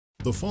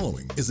The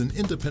following is an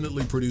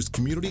independently produced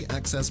community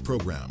access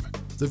program.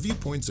 The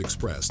viewpoints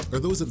expressed are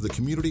those of the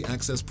community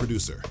access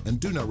producer and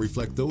do not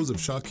reflect those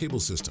of Shaw Cable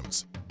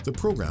Systems. The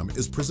program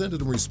is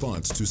presented in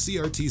response to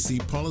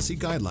CRTC policy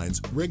guidelines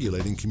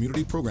regulating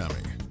community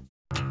programming.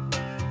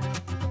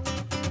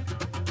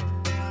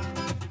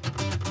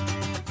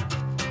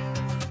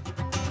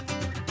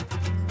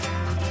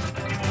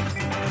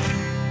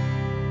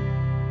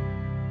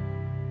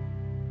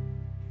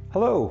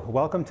 Hello,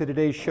 welcome to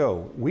today's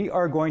show. We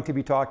are going to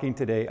be talking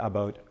today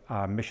about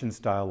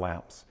mission-style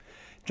lamps.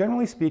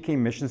 Generally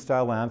speaking,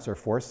 mission-style lamps are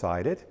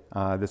four-sided.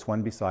 This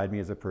one beside me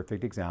is a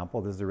perfect example.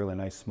 This is a really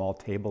nice small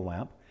table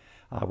lamp.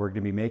 We're going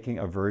to be making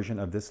a version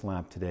of this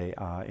lamp today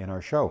in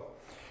our show.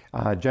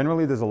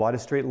 Generally, there's a lot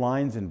of straight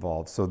lines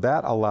involved, so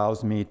that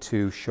allows me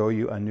to show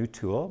you a new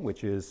tool,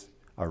 which is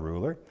a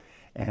ruler.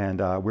 And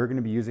we're going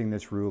to be using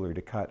this ruler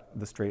to cut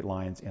the straight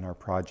lines in our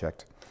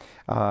project.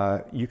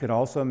 You can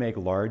also make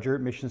larger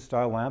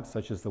mission-style lamps,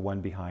 such as the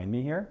one behind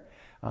me here.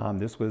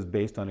 This was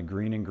based on a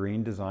green and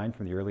green design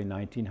from the early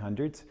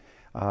 1900s.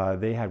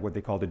 They had what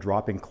they called a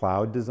dropping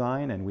cloud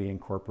design, and we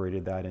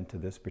incorporated that into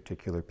this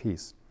particular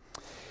piece.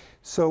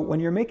 So when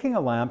you're making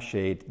a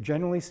lampshade,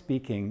 generally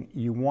speaking,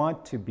 you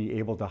want to be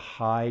able to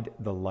hide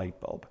the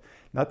light bulb.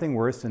 Nothing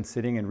worse than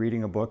sitting and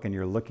reading a book and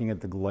you're looking at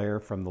the glare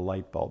from the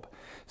light bulb.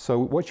 So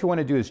what you want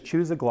to do is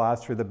choose a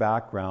glass for the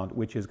background,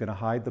 which is going to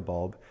hide the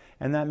bulb,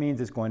 and that means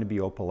it's going to be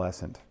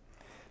opalescent.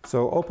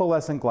 So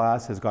opalescent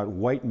glass has got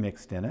white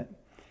mixed in it,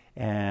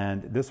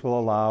 and this will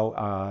allow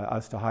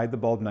us to hide the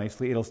bulb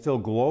nicely. It'll still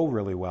glow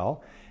really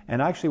well.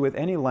 And actually with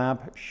any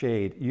lamp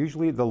shade,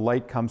 usually the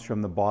light comes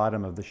from the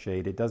bottom of the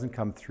shade. It doesn't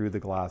come through the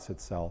glass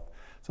itself.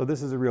 So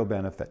this is a real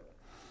benefit.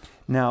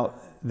 Now,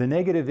 the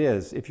negative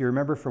is, if you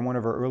remember from one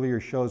of our earlier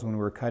shows when we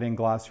were cutting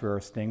glass for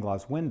our stained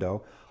glass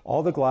window,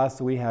 all the glass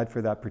that we had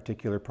for that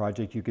particular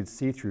project you could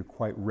see through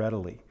quite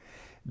readily.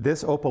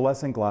 This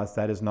opalescent glass,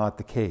 that is not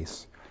the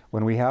case.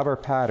 When we have our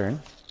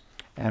pattern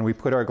and we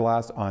put our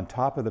glass on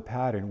top of the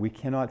pattern, we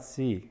cannot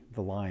see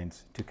the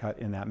lines to cut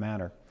in that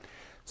manner.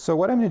 So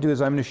what I'm going to do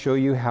is I'm going to show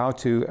you how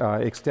to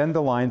extend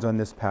the lines on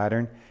this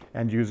pattern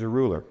and use a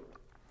ruler.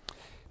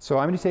 So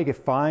I'm going to take a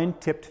fine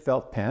tipped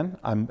felt pen,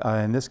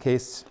 in this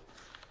case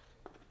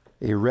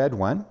a red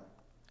one,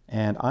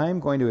 and I'm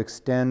going to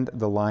extend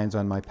the lines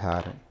on my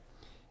pattern.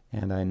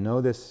 And I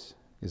know this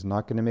is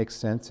not going to make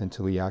sense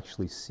until we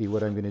actually see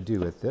what I'm going to do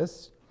with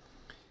this.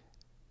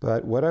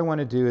 But what I want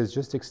to do is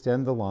just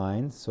extend the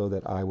lines so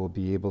that I will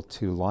be able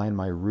to line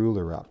my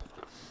ruler up.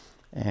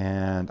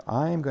 And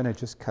I'm going to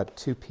just cut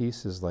two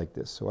pieces like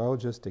this. So I'll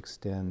just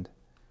extend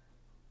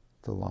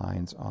the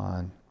lines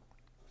on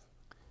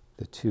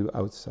the two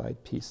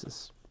outside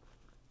pieces.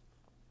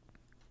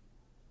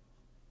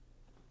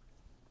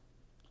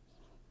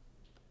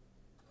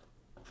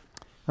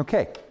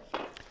 Okay.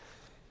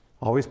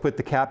 Always put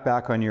the cap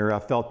back on your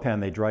felt pen.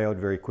 They dry out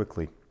very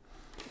quickly.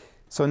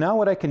 So now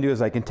what I can do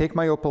is I can take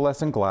my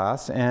opalescent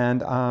glass,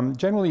 and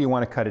generally you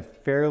want to cut it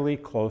fairly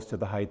close to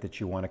the height that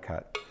you want to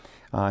cut.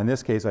 In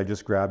this case, I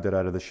just grabbed it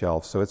out of the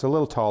shelf, so it's a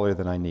little taller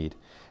than I need.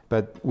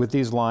 But with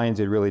these lines,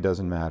 it really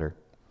doesn't matter.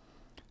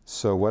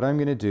 So what I'm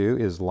going to do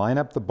is line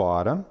up the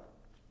bottom.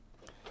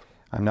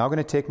 I'm now going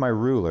to take my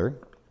ruler,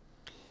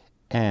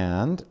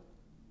 and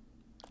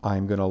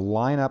I'm going to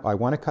line up. I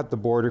want to cut the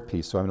border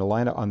piece, so I'm going to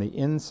line it on the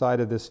inside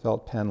of this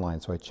felt pen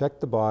line. So I check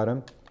the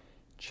bottom,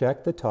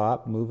 check the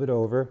top, move it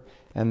over,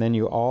 and then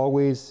you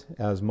always,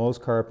 as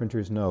most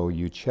carpenters know,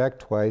 you check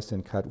twice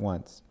and cut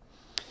once.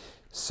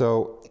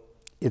 So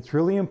it's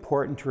really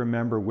important to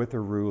remember with a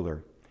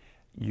ruler,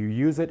 you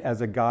use it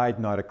as a guide,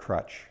 not a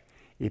crutch.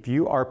 If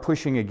you are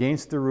pushing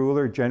against the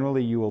ruler,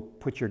 generally you will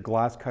put your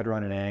glass cutter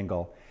on an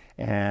angle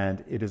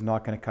and it is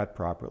not going to cut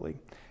properly.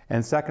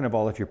 And second of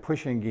all, if you're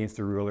pushing against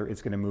the ruler,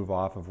 it's going to move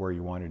off of where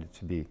you wanted it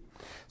to be.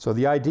 So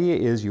the idea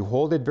is you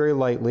hold it very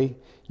lightly,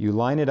 you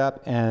line it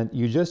up, and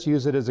you just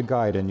use it as a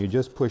guide, and you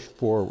just push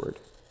forward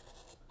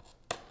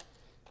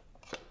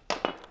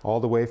all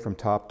the way from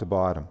top to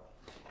bottom.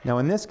 Now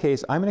in this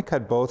case, I'm going to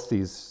cut both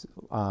these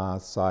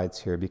sides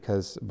here,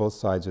 because both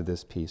sides of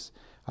this piece.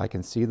 I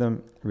can see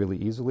them really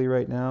easily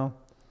right now,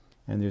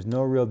 and there's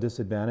no real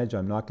disadvantage.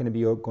 I'm not going to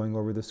be going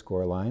over the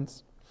score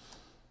lines.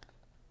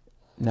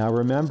 Now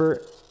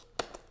remember,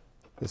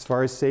 as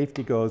far as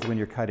safety goes, when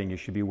you're cutting, you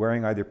should be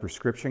wearing either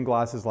prescription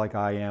glasses like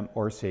I am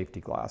or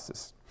safety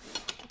glasses.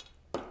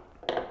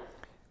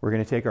 We're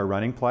going to take our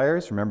running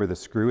pliers. Remember, the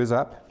screw is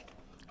up.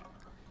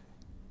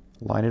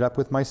 Line it up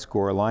with my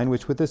score line,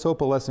 which with this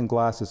opalescent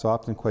glass is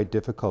often quite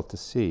difficult to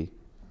see.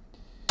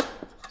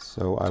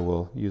 So I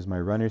will use my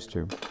runners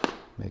to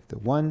make the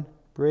one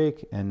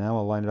break, and now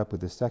I'll line it up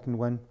with the second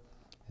one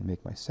and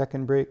make my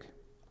second break.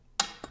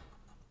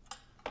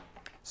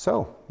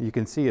 So you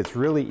can see it's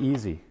really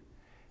easy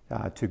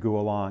to go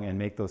along and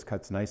make those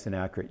cuts nice and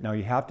accurate. Now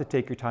you have to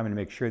take your time and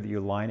make sure that you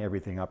line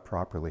everything up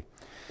properly.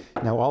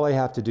 Now all I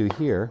have to do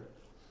here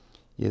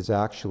is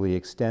actually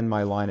extend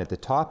my line at the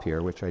top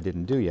here, which I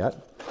didn't do yet,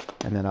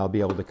 and then I'll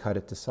be able to cut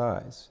it to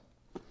size.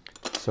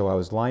 So I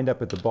was lined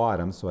up at the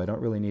bottom, so I don't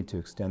really need to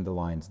extend the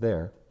lines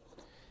there.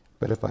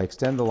 But if I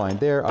extend the line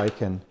there, I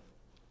can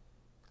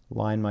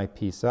line my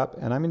piece up.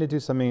 And I'm going to do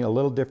something a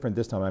little different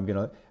this time. I'm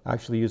going to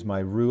actually use my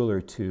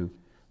ruler to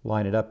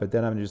line it up, but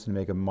then I'm just going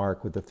to make a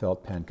mark with the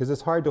felt pen, because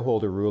it's hard to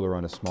hold a ruler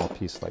on a small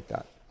piece like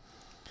that.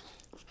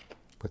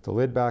 Put the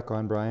lid back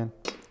on, Brian.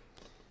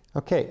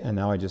 Okay, and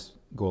now I just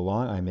go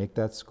along, I make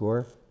that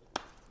score,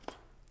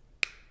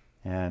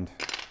 and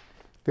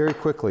very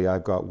quickly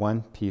I've got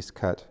one piece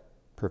cut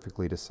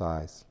perfectly to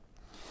size.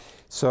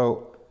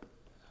 So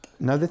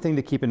another thing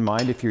to keep in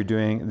mind if you're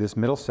doing this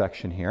middle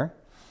section here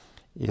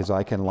is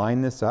I can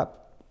line this up.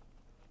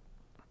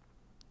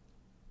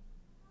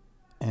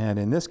 And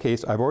in this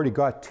case, I've already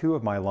got two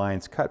of my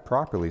lines cut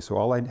properly, so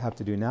all I have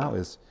to do now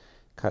is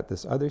cut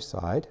this other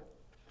side.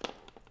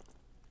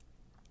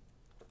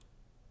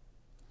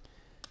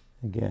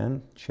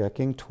 Again,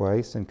 checking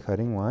twice and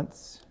cutting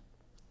once.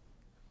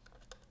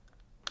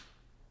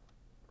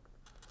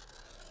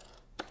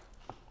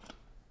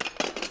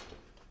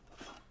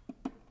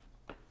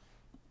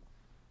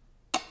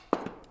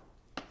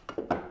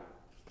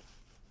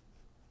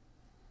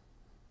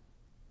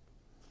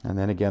 And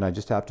then again, I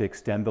just have to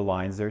extend the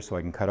lines there so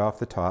I can cut off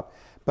the top.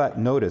 But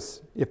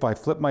notice, if I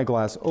flip my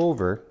glass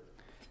over,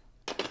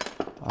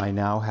 I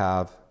now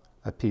have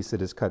a piece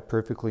that is cut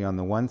perfectly on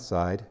the one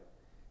side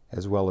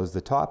as well as the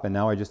top. And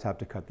now I just have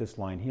to cut this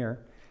line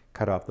here,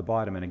 cut off the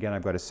bottom. And again,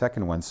 I've got a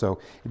second one. So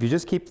if you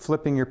just keep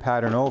flipping your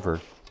pattern over,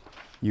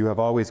 you have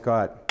always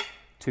got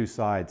two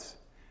sides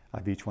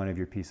of each one of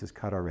your pieces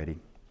cut already.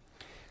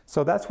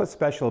 So that's what's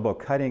special about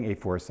cutting a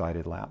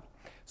four-sided lamp.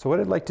 So what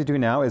I'd like to do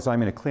now is I'm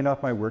going to clean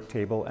off my work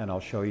table, and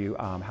I'll show you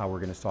how we're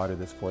going to solder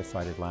this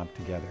four-sided lamp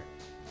together.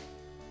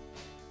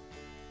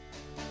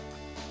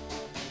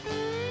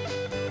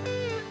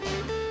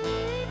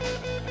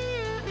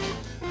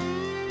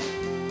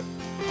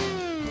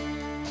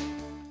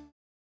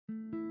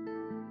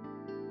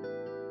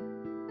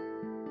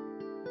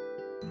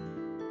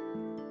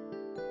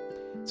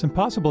 It's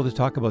impossible to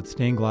talk about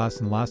stained glass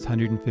in the last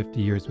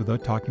 150 years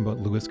without talking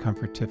about Louis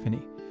Comfort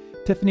Tiffany.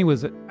 Tiffany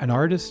was an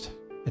artist,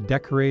 a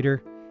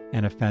decorator,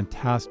 and a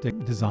fantastic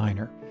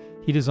designer.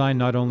 He designed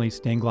not only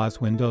stained glass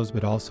windows,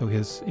 but also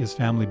his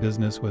family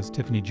business was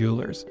Tiffany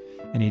Jewelers.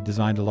 And he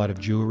designed a lot of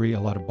jewelry, a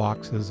lot of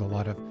boxes, a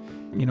lot of,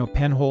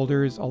 pen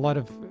holders, a lot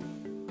of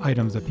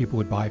items that people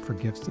would buy for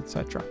gifts,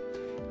 etc.,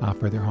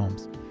 for their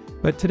homes.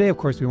 But today, of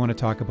course, we want to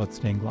talk about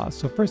stained glass.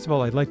 So first of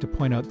all, I'd like to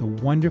point out the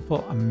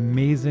wonderful,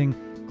 amazing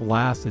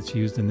glass that's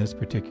used in this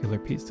particular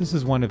piece. This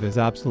is one of his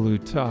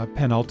absolute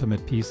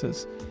penultimate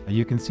pieces.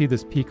 You can see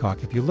this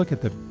peacock. If you look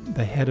at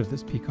the head of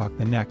this peacock,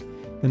 the neck,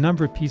 the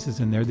number of pieces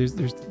in there,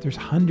 there's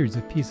hundreds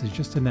of pieces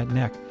just in that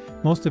neck,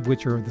 most of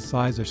which are the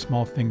size of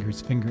small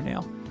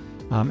fingernail.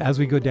 As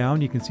we go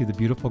down, you can see the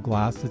beautiful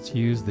glass that's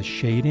used, the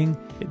shading.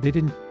 They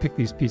didn't pick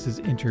these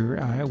pieces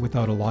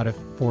without a lot of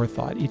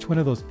forethought. Each one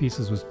of those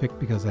pieces was picked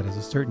because that has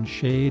a certain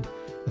shade,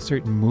 a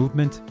certain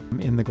movement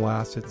in the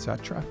glass,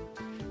 etc.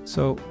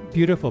 So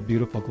beautiful,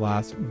 beautiful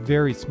glass,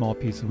 very small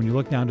pieces. When you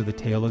look down to the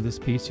tail of this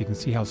piece, you can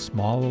see how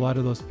small a lot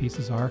of those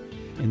pieces are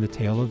in the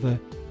tail of the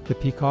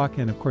peacock.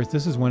 And of course,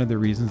 this is one of the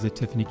reasons that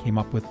Tiffany came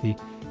up with the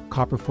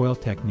copper foil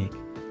technique.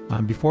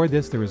 Before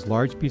this, there was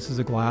large pieces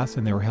of glass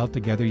and they were held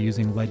together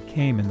using lead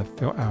came in the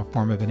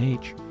form of an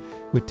H.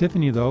 With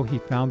Tiffany, though, he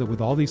found that with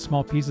all these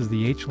small pieces,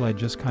 the H lead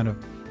just kind of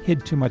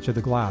hid too much of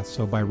the glass.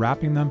 So by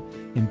wrapping them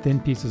in thin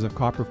pieces of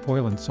copper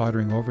foil and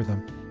soldering over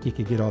them, he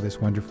could get all this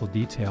wonderful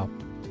detail.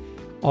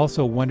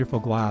 Also wonderful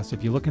glass.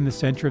 If you look in the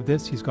center of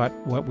this, he's got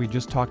what we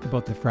just talked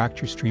about, the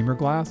fracture streamer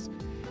glass.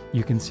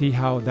 You can see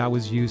how that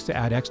was used to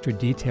add extra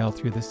detail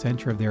through the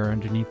center of there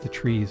underneath the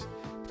trees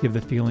to give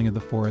the feeling of the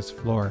forest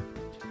floor.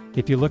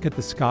 If you look at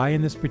the sky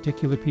in this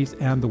particular piece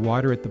and the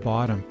water at the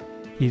bottom,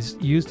 he's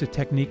used a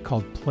technique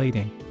called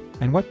plating.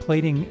 And what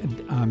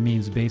plating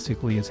means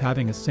basically is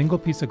having a single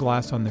piece of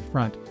glass on the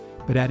front,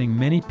 but adding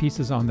many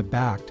pieces on the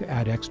back to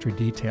add extra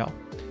detail.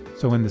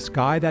 So in the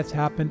sky that's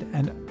happened,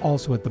 and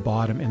also at the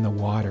bottom in the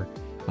water.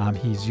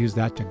 He's used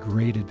that to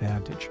great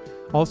advantage.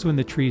 Also in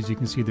the trees, you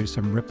can see there's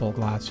some ripple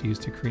glass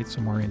used to create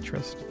some more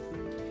interest.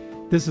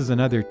 This is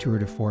another tour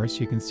de force.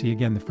 You can see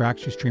again the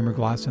fracture streamer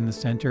glass in the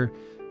center,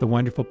 the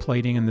wonderful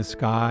plating in the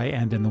sky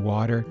and in the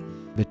water,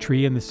 the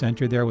tree in the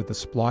center there with the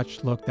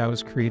splotched look that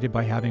was created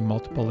by having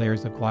multiple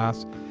layers of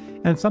glass,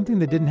 and something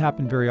that didn't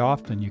happen very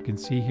often. You can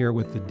see here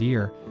with the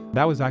deer,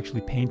 that was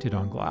actually painted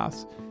on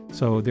glass.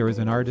 So there was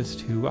an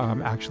artist who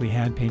actually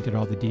hand painted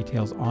all the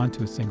details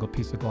onto a single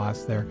piece of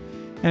glass there.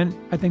 And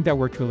I think that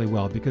worked really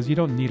well because you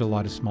don't need a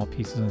lot of small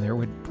pieces in there. It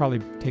would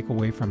probably take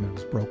away from it if it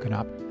was broken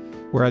up.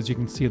 Whereas you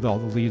can see all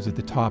the leaves at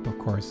the top, of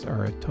course,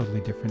 are a totally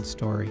different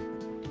story.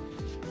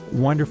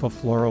 Wonderful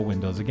floral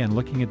windows. Again,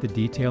 looking at the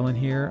detail in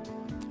here,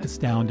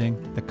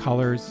 astounding. The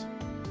colors,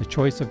 the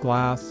choice of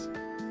glass.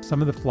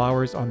 Some of the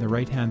flowers on the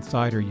right-hand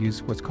side are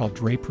used what's called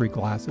drapery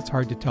glass. It's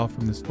hard to tell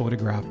from this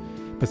photograph,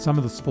 but some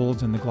of the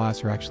folds in the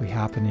glass are actually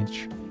half an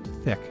inch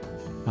thick.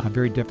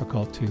 Very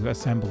difficult to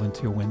assemble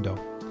into a window.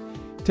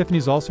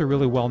 Tiffany's also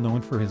really well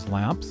known for his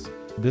lamps.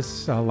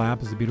 This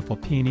lamp is a beautiful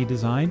peony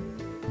design.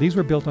 These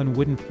were built on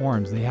wooden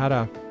forms. They had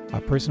a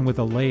a person with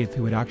a lathe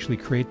who would actually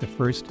create the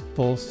first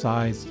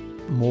full-size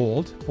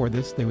mold for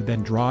this. They would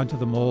then draw into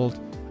the mold,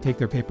 take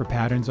their paper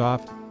patterns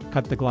off,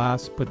 cut the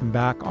glass, put them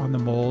back on the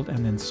mold,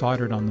 and then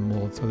solder it on the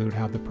mold so they would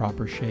have the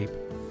proper shape.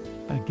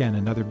 Again,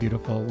 another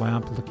beautiful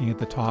lamp looking at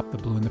the top, the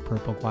blue and the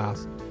purple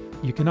glass.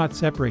 You cannot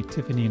separate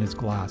Tiffany and his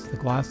glass. The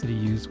glass that he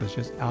used was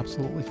just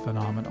absolutely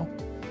phenomenal.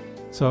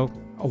 So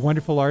a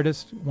wonderful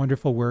artist,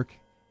 wonderful work,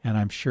 and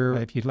I'm sure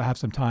if you'd have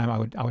some time, I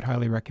would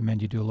highly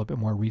recommend you do a little bit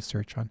more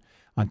research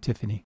on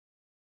Tiffany.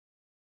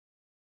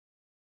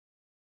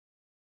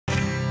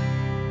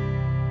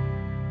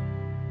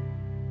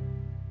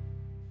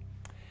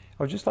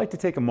 I would just like to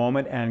take a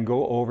moment and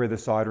go over the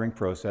soldering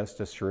process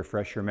just to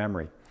refresh your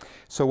memory.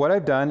 So what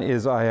I've done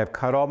is I have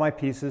cut all my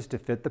pieces to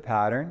fit the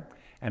pattern,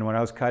 and when I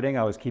was cutting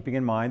I was keeping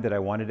in mind that I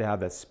wanted to have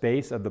that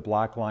space of the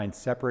black line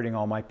separating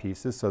all my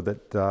pieces so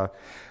that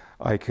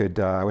I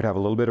would have a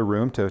little bit of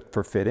room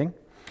for fitting.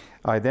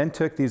 I then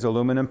took these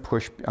aluminum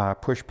push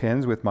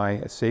pins with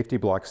my safety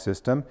block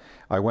system.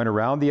 I went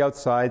around the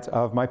outsides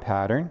of my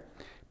pattern,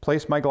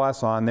 placed my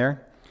glass on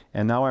there,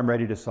 and now I'm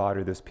ready to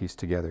solder this piece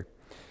together.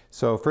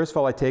 So first of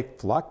all, I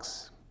take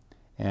flux,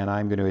 and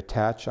I'm going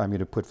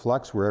to put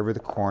flux wherever the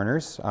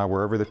corners,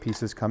 wherever the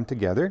pieces come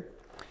together.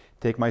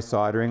 Take my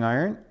soldering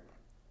iron,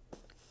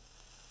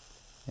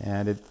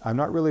 and I'm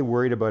not really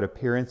worried about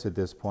appearance at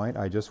this point.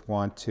 I just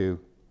want to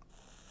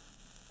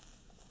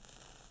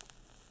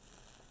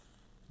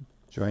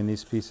join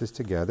these pieces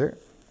together.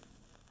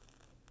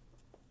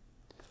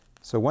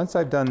 So once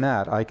I've done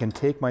that, I can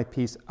take my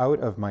piece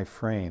out of my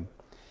frame.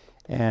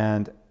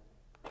 And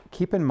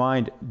keep in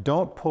mind,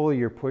 don't pull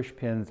your push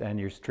pins and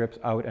your strips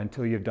out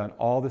until you've done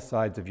all the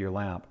sides of your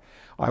lamp.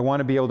 I want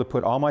to be able to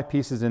put all my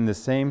pieces in the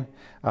same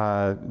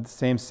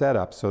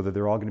setup so that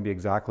they're all going to be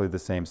exactly the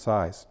same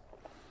size.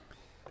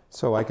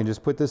 So I can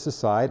just put this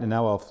aside, and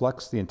now I'll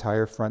flux the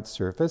entire front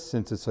surface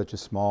since it's such a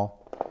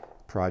small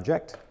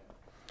project.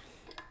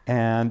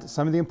 And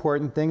some of the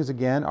important things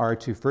again are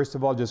to first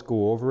of all just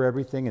go over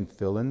everything and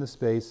fill in the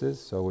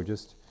spaces. So we're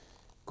just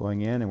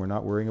going in and we're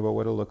not worrying about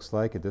what it looks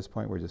like. At this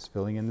point we're just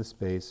filling in the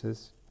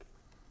spaces.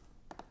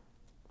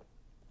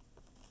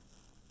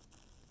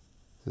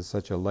 This is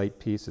such a light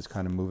piece, it's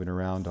kind of moving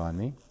around on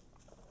me.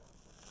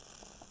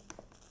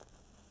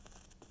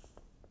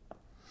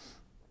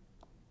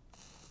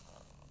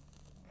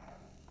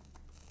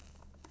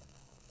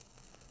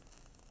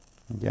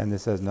 Again,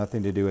 this has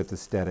nothing to do with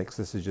aesthetics.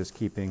 This is just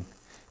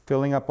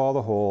filling up all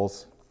the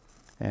holes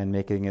and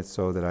making it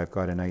so that I've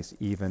got a nice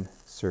even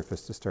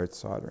surface to start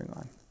soldering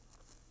on.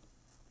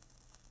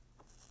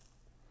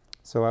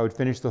 So I would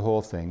finish the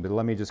whole thing, but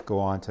let me just go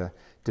on to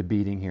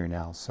beading here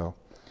now. So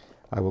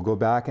I will go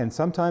back, and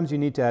sometimes you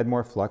need to add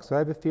more flux, but I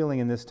have a feeling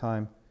in this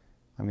time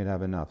I'm going to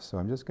have enough. So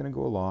I'm just going to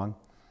go along.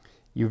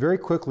 You very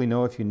quickly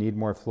know if you need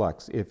more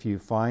flux. If you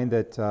find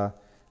that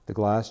the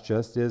glass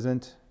just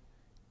isn't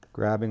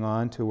grabbing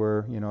onto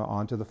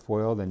onto the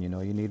foil, then you know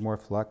you need more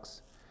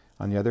flux.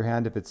 On the other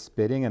hand, if it's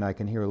spitting, and I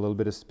can hear a little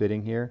bit of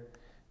spitting here,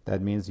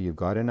 that means you've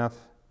got enough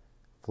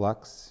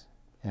flux,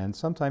 and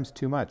sometimes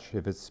too much.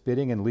 If it's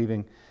spitting and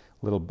leaving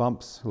little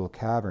bumps, little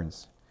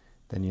caverns,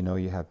 then you know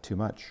you have too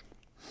much.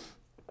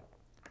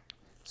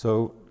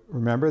 So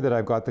remember that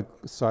I've got the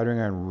soldering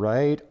iron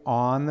right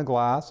on the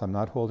glass. I'm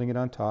not holding it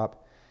on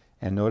top.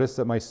 And notice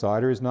that my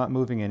solder is not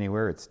moving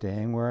anywhere. It's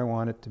staying where I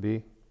want it to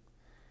be.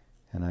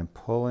 And I'm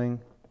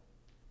pulling.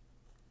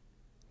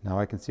 Now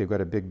I can see I've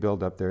got a big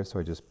build-up there, so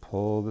I just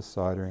pull the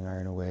soldering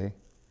iron away,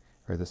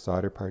 or the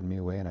solder, pardon me,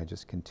 away, and I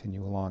just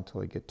continue along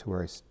till I get to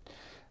where I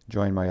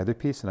join my other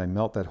piece, and I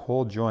melt that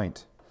whole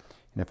joint.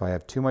 And if I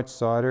have too much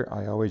solder,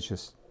 I always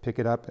just pick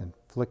it up and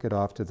flick it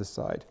off to the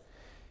side.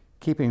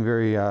 Being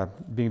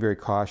very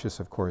cautious,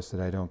 of course, that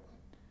I don't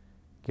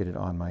get it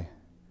on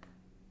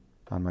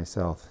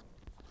myself.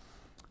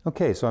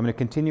 Okay, so I'm going to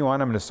continue on.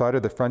 I'm going to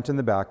solder the front and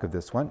the back of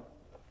this one.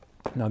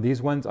 Now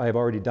these ones, I have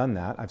already done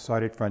that. I've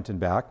soldered front and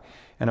back.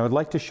 And I would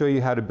like to show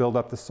you how to build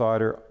up the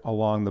solder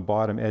along the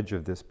bottom edge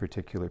of this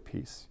particular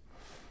piece.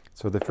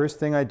 So the first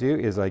thing I do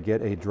is I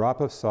get a drop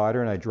of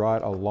solder and I draw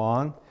it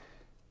along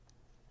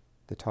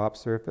the top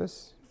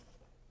surface.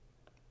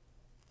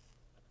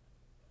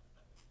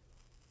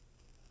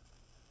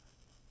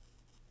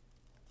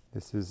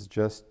 This is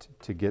just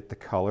to get the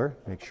color,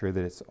 make sure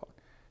that it's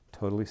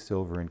totally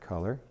silver in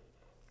color.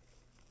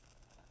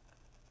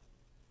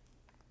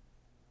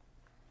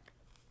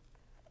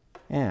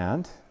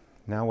 And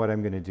now what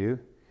I'm going to do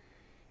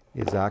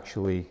is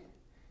actually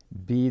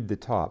bead the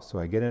top. So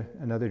I get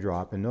another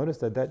drop, and notice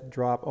that that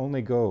drop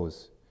only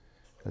goes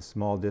a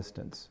small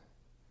distance.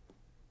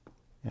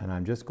 And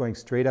I'm just going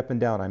straight up and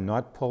down. I'm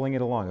not pulling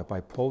it along. If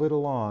I pull it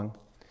along,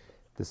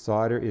 the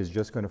solder is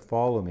just going to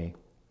follow me,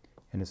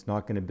 and it's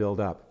not going to build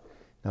up.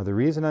 Now the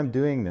reason I'm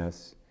doing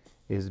this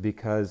is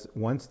because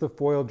once the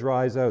foil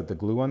dries out, the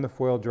glue on the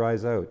foil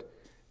dries out,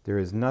 there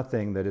is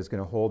nothing that is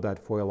going to hold that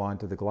foil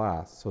onto the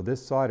glass. So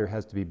this solder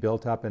has to be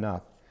built up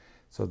enough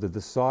so that the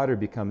solder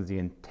becomes the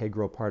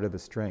integral part of the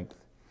strength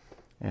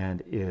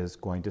and is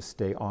going to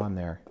stay on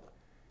there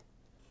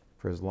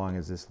for as long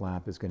as this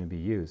lamp is going to be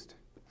used.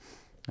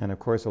 And of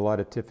course, a lot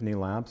of Tiffany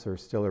lamps are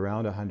still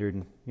around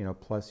 100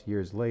 plus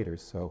years later.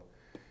 So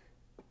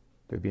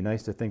it would be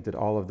nice to think that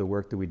all of the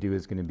work that we do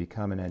is going to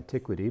become an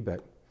antiquity,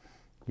 but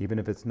even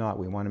if it's not,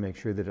 we want to make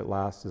sure that it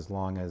lasts as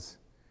long as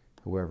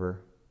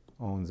whoever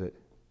owns it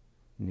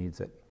needs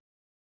it.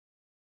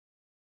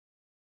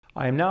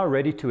 I am now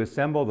ready to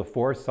assemble the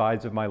 4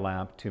 sides of my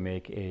lamp to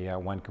make a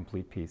one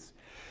complete piece.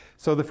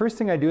 So the first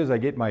thing I do is I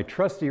get my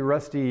trusty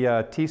rusty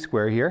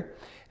T-square here,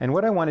 and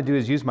what I want to do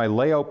is use my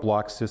layout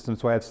block system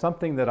so I have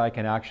something that I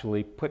can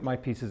actually put my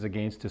pieces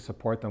against to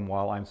support them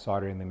while I'm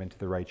soldering them into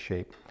the right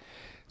shape.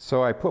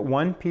 So I put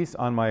one piece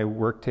on my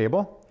work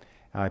table,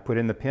 I put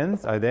in the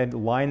pins, I then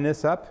line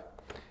this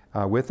up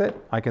with it.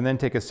 I can then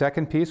take a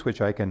second piece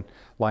which I can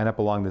line up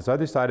along this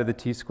other side of the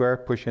T-square,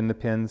 push in the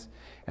pins,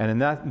 and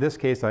in this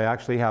case I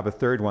actually have a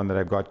third one that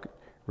I've got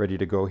ready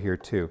to go here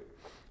too.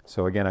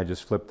 So again, I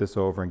just flip this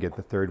over and get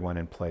the third one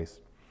in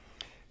place.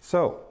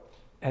 So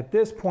at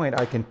this point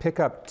I can pick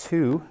up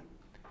 2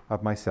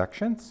 of my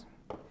sections,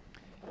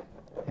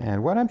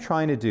 and what I'm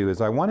trying to do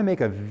is I want to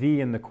make a V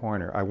in the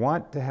corner. I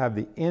want to have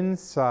the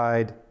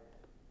inside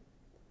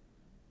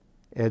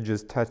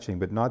edges touching,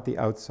 but not the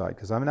outside,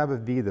 because I'm going to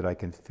have a V that I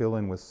can fill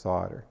in with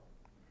solder.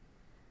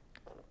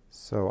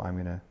 So I'm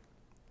going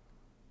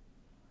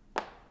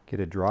to get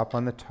a drop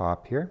on the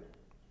top here.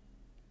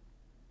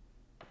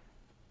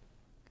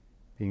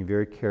 Being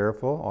very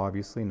careful,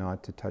 obviously,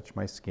 not to touch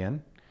my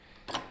skin.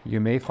 You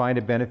may find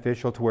it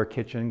beneficial to wear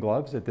kitchen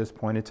gloves at this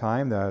point in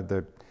time.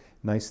 The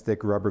nice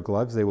thick rubber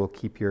gloves, they will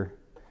keep your,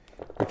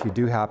 if you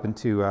do happen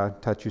to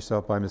touch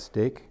yourself by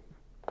mistake,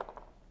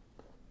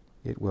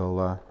 it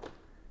will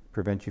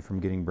prevent you from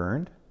getting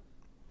burned.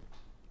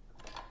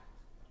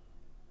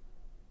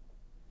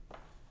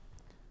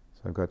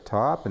 So I've got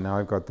top, and now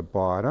I've got the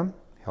bottom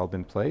held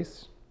in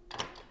place.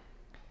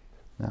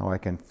 Now I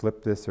can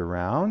flip this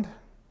around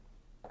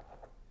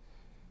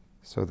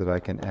so that I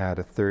can add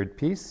a third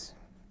piece.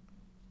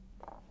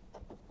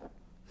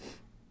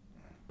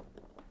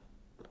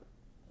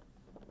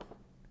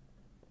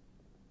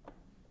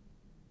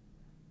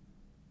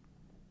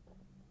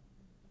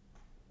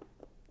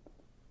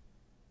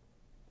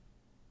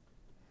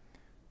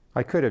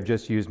 I could have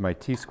just used my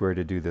T-square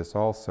to do this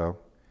also,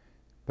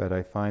 but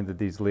I find that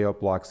these layout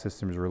block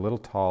systems are a little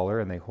taller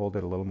and they hold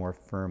it a little more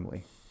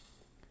firmly,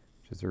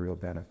 which is a real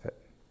benefit.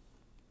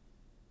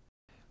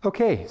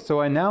 Okay,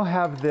 so I now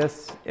have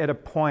this at a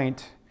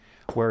point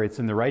where it's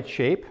in the right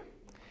shape,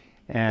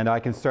 and I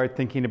can start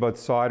thinking about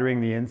soldering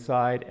the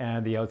inside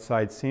and the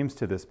outside seams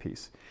to this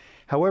piece.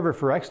 However,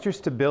 for extra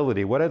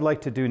stability, what I'd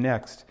like to do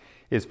next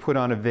is put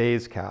on a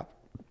vase cap.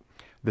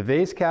 The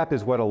vase cap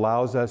is what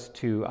allows us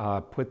to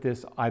put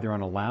this either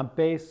on a lamp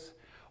base,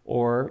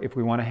 or if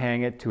we want to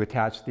hang it, to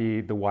attach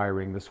the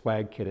wiring, the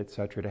swag kit,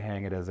 etc., to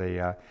hang it as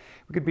a,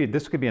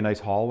 this could be a nice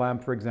hall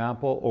lamp, for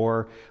example,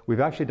 or we've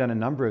actually done a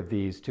number of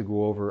these to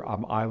go over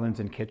islands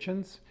and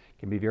kitchens. It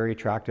can be very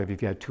attractive.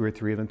 If you had 2 or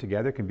 3 of them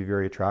together, it can be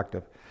very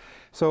attractive.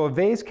 So a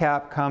vase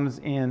cap comes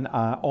in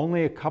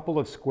only a couple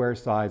of square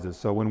sizes.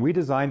 So when we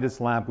designed this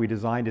lamp, we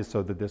designed it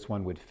so that this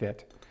one would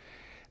fit.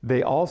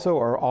 They also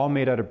are all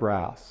made out of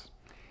brass.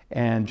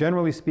 And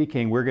generally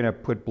speaking, we're going to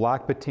put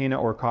black patina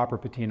or copper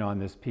patina on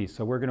this piece.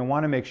 So we're going to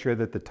want to make sure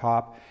that the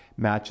top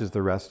matches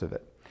the rest of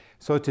it.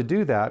 So to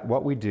do that,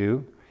 what we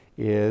do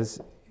is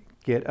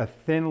get a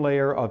thin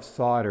layer of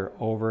solder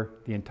over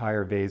the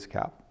entire vase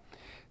cap.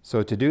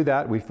 So to do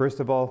that, we first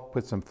of all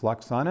put some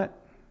flux on it.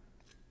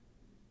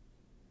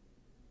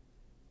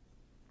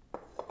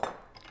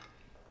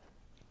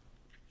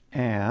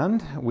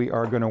 And we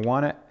are going to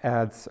want to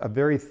add a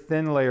very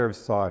thin layer of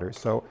solder.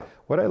 So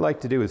what I like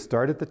to do is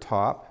start at the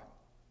top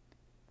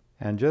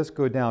and just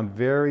go down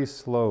very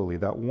slowly.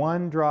 That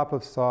one drop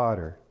of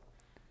solder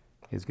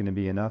is going to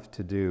be enough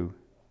to do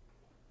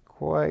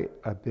quite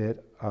a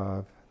bit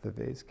of the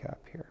vase cap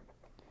here.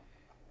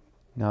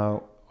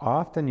 Now,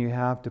 often you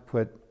have to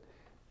put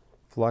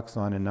flux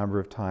on a number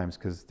of times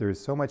because there's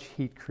so much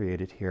heat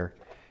created here,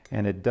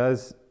 and it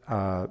does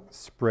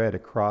spread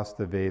across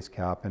the vase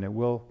cap, and it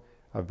will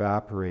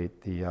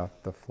evaporate the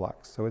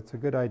flux. So it's a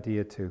good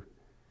idea to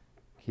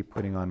keep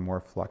putting on more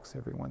flux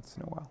every once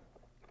in a while.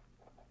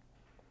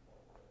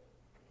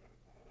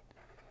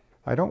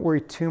 I don't worry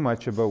too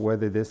much about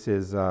whether this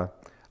is a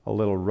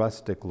little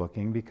rustic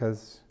looking,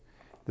 because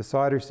the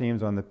solder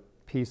seams on the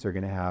piece are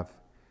going to have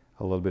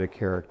a little bit of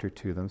character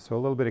to them. So a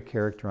little bit of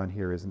character on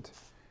here isn't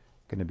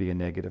going to be a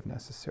negative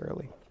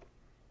necessarily.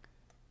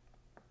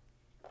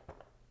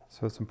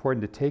 So it's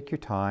important to take your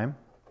time,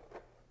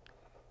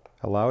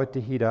 allow it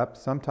to heat up.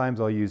 Sometimes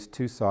I'll use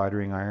 2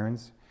 soldering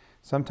irons.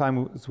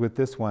 Sometimes with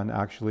this one,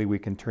 actually, we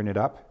can turn it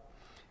up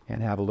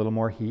and have a little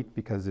more heat,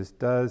 because this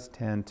does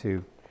tend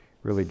to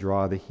really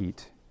draw the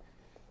heat.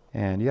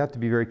 And you have to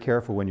be very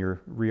careful when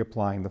you're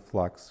reapplying the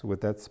flux. With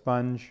that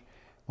sponge,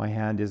 my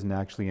hand isn't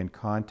actually in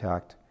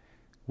contact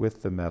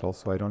with the metal,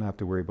 so I don't have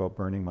to worry about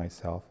burning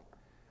myself.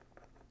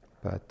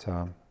 But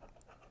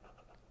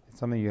it's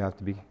something you have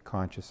to be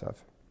conscious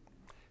of.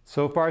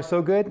 So far,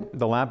 so good.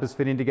 The lamp is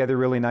fitting together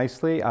really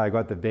nicely. I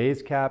got the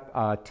vase cap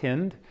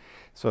tinned.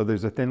 So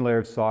there's a thin layer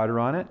of solder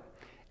on it,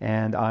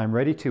 and I'm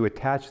ready to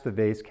attach the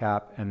vase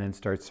cap and then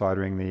start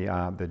soldering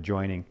the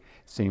joining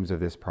seams of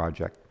this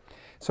project.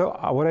 So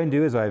what I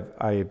do is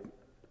I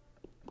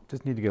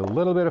just need to get a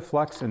little bit of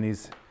flux in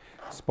these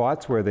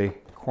spots where the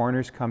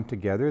corners come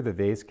together, the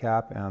vase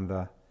cap and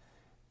the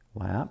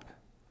lamp.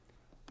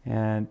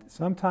 And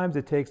sometimes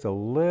it takes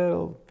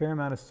a fair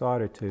amount of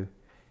solder to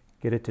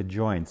get it to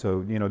join.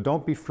 So, you know,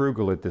 don't be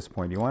frugal at this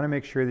point. You want to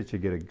make sure that you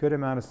get a good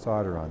amount of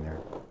solder on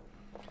there.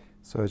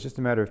 So it's just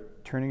a matter of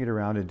turning it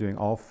around and doing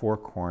all 4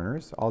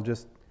 corners. I'll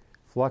just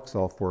flux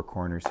all 4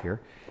 corners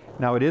here.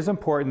 Now it is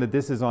important that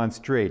this is on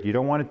straight. You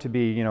don't want it to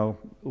be, you know,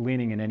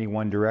 leaning in any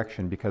one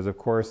direction, because of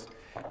course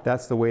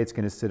that's the way it's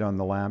going to sit on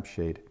the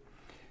lampshade.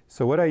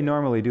 So what I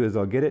normally do is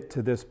I'll get it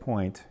to this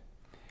point,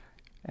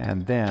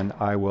 and then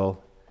I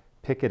will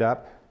pick it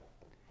up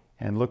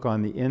and look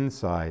on the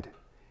inside.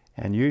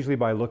 And usually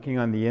by looking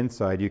on the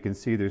inside, you can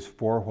see there's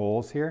 4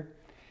 holes here.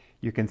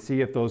 You can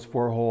see if those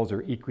 4 holes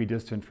are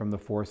equidistant from the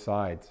 4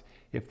 sides.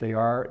 If they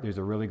are, there's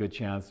a really good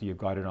chance that you've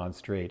got it on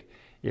straight.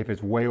 If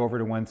it's way over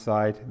to one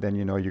side, then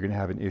you know you're going to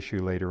have an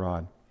issue later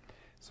on.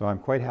 So I'm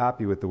quite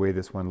happy with the way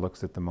this one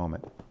looks at the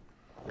moment.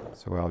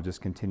 So I'll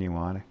just continue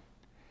on.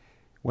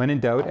 When in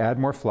doubt, add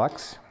more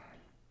flux.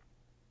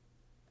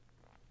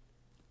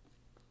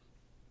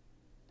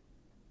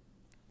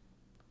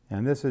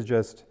 And this is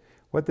just,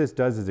 what this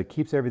does is it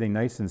keeps everything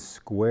nice and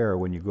square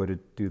when you go to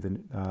do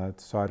the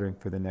soldering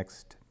for the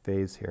next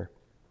phase here.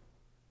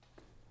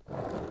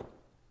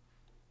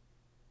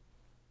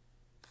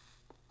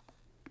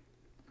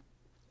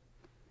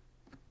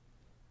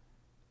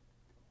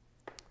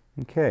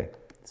 Okay,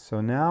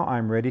 so now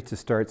I'm ready to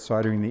start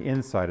soldering the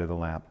inside of the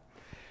lamp.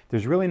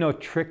 There's really no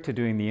trick to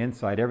doing the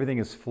inside. Everything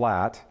is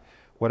flat.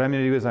 What I'm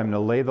going to do is I'm going to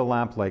lay the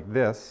lamp like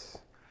this,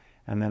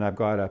 and then I've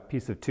got a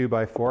piece of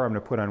 2x4 I'm going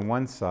to put on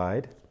one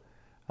side,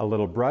 a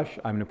little brush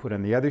I'm going to put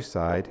on the other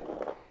side,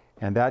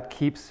 and that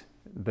keeps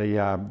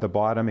the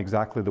bottom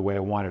exactly the way I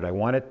want it. I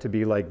want it to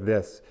be like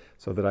this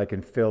so that I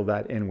can fill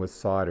that in with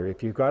solder.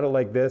 If you've got it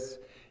like this,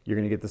 you're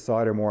going to get the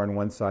solder more on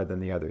one side than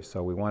the other.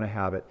 So we want to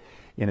have it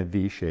in a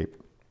V shape.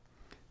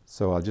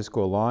 So I'll just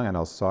go along and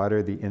I'll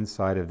solder the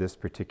inside of this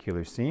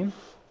particular seam.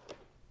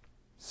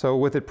 So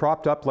with it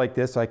propped up like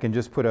this, I can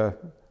just put a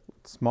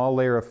small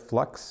layer of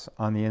flux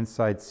on the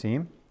inside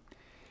seam.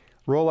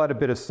 Roll out a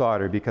bit of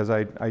solder because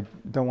I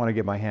don't want to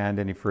get my hand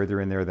any further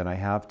in there than I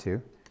have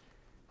to.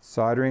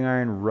 Soldering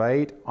iron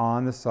right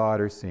on the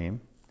solder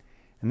seam.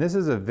 And this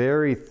is a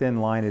very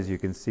thin line, as you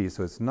can see,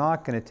 so it's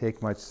not going to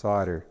take much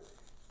solder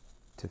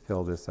to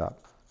fill this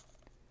up.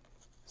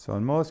 So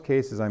in most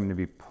cases, I'm going to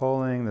be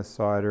pulling the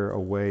solder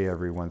away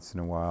every once in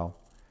a while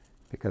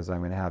because I'm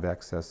going to have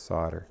excess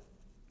solder.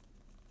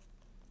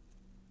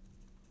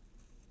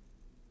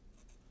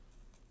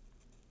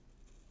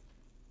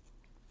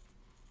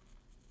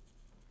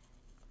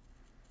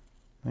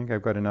 I think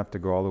I've got enough to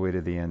go all the way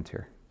to the end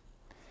here.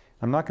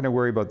 I'm not going to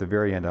worry about the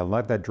very end. I'll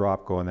let that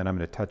drop go and then I'm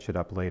going to touch it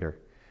up later.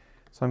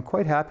 So I'm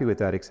quite happy with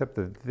that, except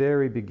the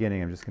very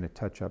beginning I'm just going to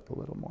touch up a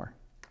little more.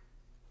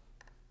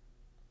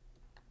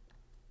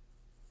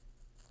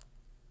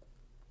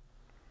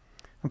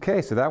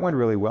 Okay, so that went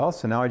really well.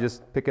 So now I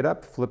just pick it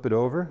up, flip it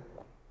over,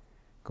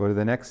 go to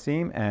the next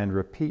seam and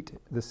repeat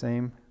the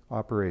same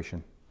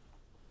operation.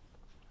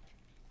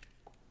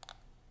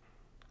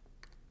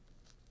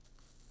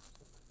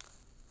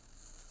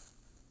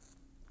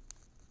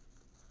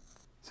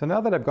 So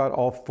now that I've got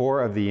all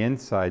 4 of the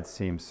inside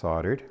seams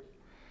soldered,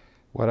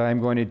 what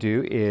I'm going to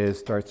do is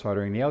start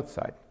soldering the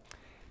outside.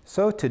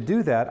 So to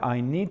do that,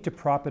 I need to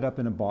prop it up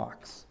in a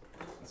box.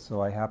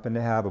 So I happen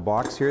to have a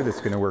box here that's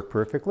going to work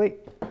perfectly.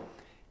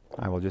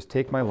 I will just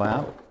take my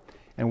lamp,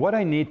 and what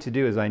I need to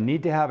do is I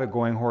need to have it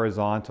going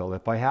horizontal.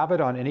 If I have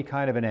it on any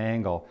kind of an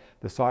angle,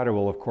 the solder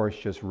will of course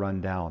just run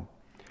down.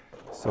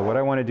 So what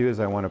I want to do is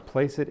I want to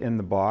place it in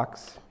the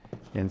box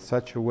in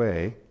such a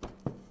way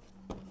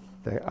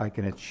that I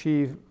can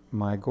achieve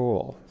my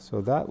goal.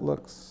 So that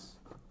looks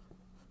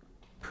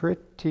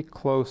pretty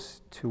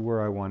close to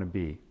where I want to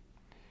be.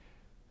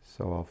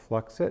 So I'll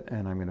flux it,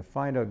 and I'm going to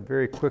find out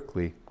very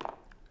quickly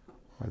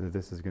whether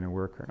this is going to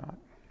work or not.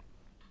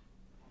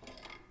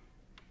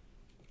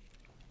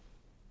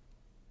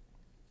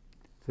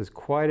 This is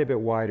quite a bit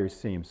wider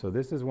seam, so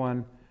this is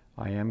one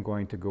I am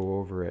going to go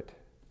over it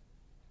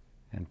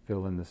and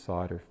fill in the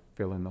solder,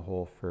 fill in the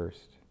hole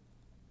first.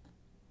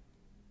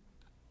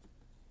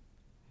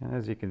 And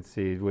as you can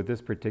see, with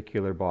this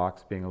particular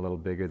box being a little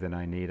bigger than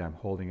I need, I'm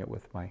holding it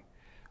with my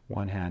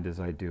one hand as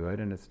I do it,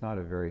 and it's not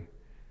a very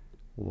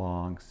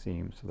long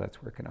seam, so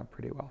that's working out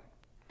pretty well.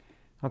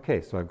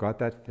 Okay, so I've got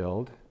that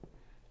filled.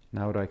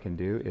 Now what I can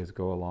do is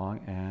go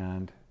along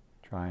and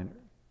try and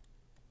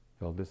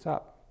fill this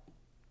up.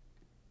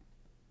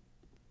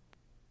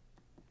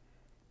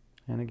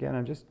 And again,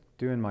 I'm just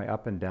doing my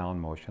up and down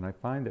motion. I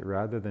find that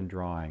rather than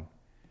drawing,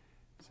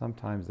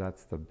 sometimes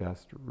that's the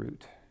best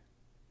route.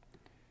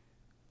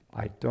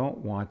 I don't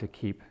want to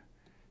keep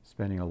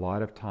spending a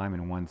lot of time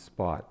in one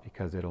spot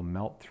because it'll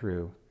melt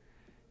through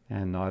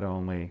and not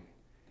only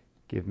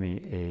give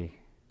me a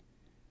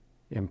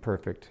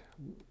imperfect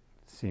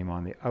seam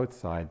on the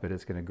outside, but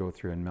it's going to go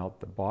through and melt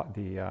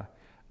the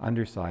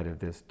underside of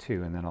this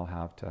too, and then I'll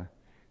have to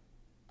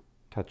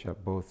touch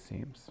up both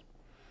seams.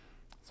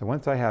 So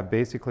once I have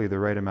basically the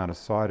right amount of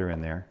solder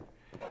in there,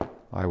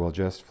 I will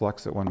just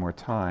flux it one more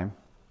time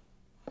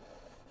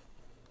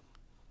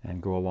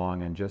and go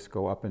along and just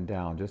go up and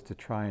down just to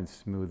try and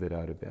smooth it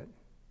out a bit.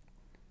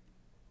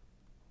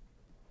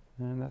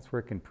 And that's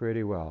working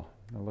pretty well.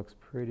 It looks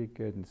pretty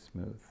good and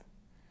smooth.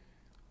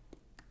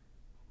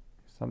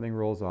 If something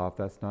rolls off,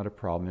 that's not a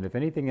problem. And if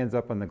anything ends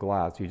up on the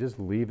glass, you just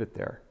leave it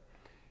there.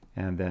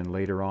 And then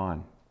later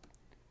on,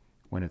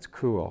 when it's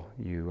cool,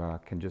 you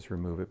can just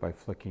remove it by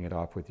flicking it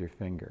off with your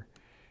finger.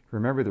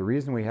 Remember, the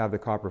reason we have the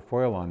copper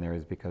foil on there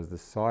is because the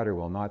solder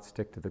will not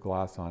stick to the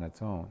glass on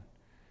its own.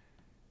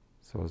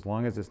 So as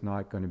long as it's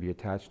not going to be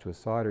attached to a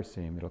solder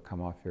seam, it'll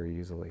come off very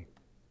easily.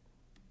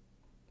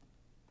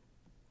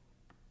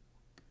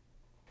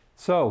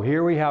 So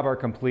here we have our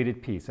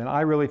completed piece, and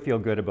I really feel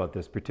good about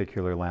this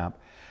particular lamp.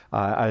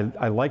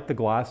 I like the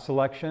glass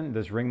selection.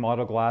 This ring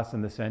model glass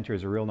in the center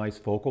is a real nice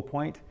focal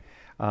point.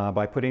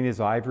 By putting this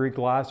ivory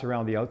glass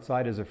around the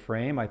outside as a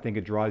frame, I think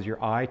it draws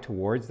your eye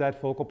towards that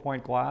focal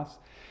point glass.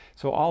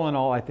 So all in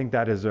all, I think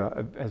that has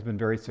been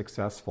very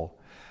successful.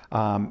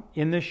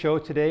 In this show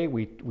today,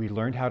 we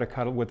learned how to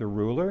cut it with a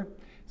ruler,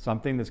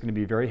 something that's going to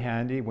be very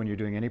handy when you're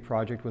doing any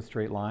project with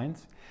straight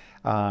lines.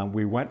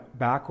 We went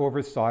back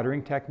over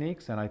soldering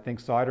techniques, and I think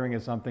soldering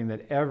is something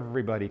that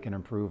everybody can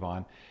improve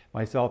on,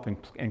 myself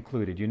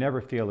included. You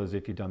never feel as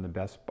if you've done the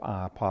best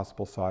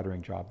possible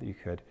soldering job that you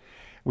could.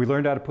 We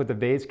learned how to put the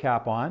base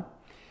cap on.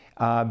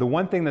 The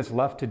one thing that's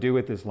left to do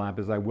with this lamp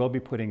is I will be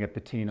putting a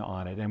patina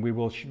on it, and we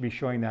will be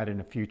showing that in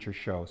a future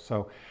show.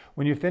 So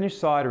when you finish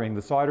soldering,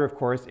 the solder of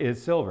course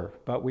is silver,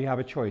 but we have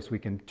a choice. We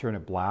can turn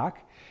it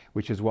black,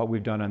 which is what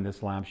we've done on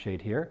this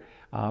lampshade here.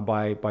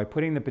 By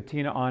putting the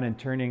patina on and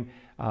turning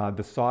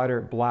the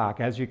solder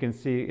black, as you can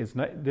see,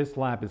 this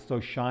lamp is so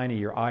shiny,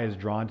 your eye is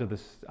drawn to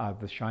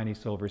the shiny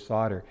silver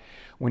solder.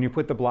 When you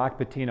put the black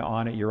patina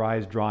on it, your eye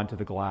is drawn to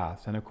the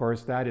glass. And of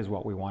course, that is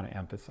what we want to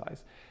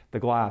emphasize. The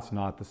glass,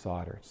 not the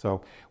solder.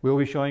 So we'll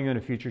be showing you in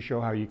a future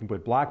show how you can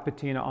put black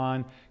patina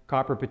on,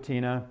 copper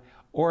patina,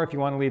 or if you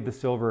want to leave the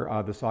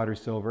silver, the solder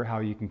silver, how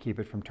you can keep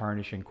it from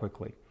tarnishing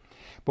quickly.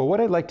 But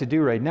what I'd like to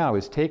do right now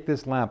is take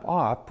this lamp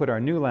off, put our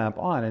new lamp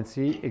on, and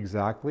see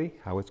exactly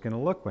how it's going to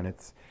look when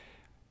it's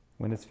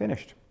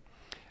finished.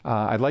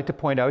 I'd like to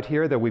point out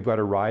here that we've got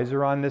a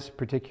riser on this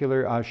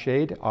particular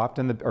shade,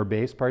 or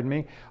base, pardon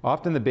me.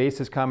 Often the base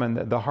has come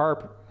in the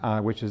harp,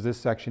 which is this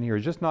section here,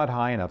 is just not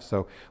high enough.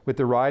 So with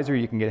the riser,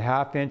 you can get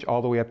 1/2 inch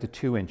all the way up to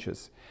 2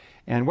 inches.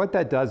 And what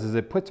that does is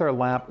it puts our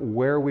lamp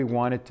where we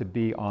want it to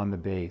be on the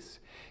base.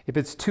 If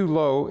it's too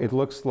low, it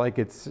looks like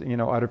it's,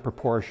 out of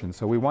proportion.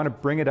 So we want to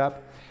bring it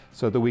up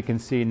so that we can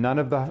see none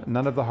of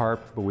the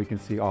harp, but we can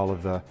see all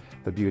of the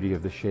beauty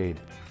of the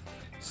shade.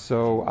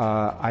 So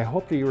I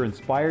hope that you were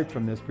inspired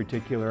from this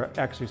particular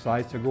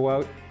exercise to go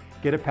out,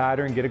 get a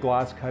pattern, get a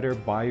glass cutter,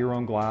 buy your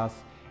own glass,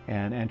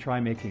 and try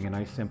making a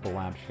nice simple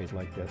lampshade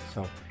like this.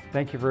 So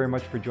thank you very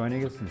much for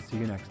joining us, and see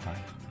you next time.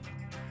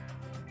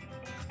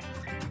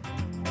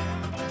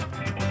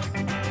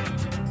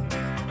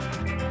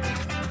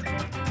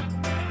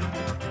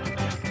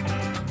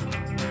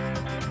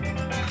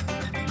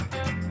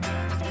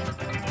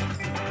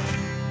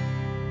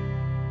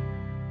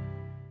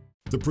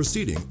 The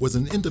proceeding was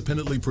an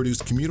independently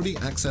produced community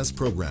access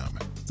program.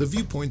 The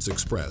viewpoints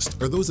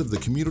expressed are those of the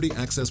community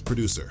access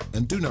producer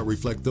and do not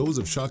reflect those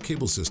of Shaw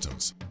Cable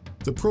Systems.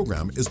 The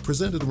program is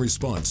presented in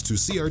response to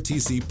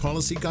CRTC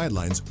policy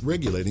guidelines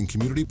regulating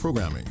community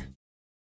programming.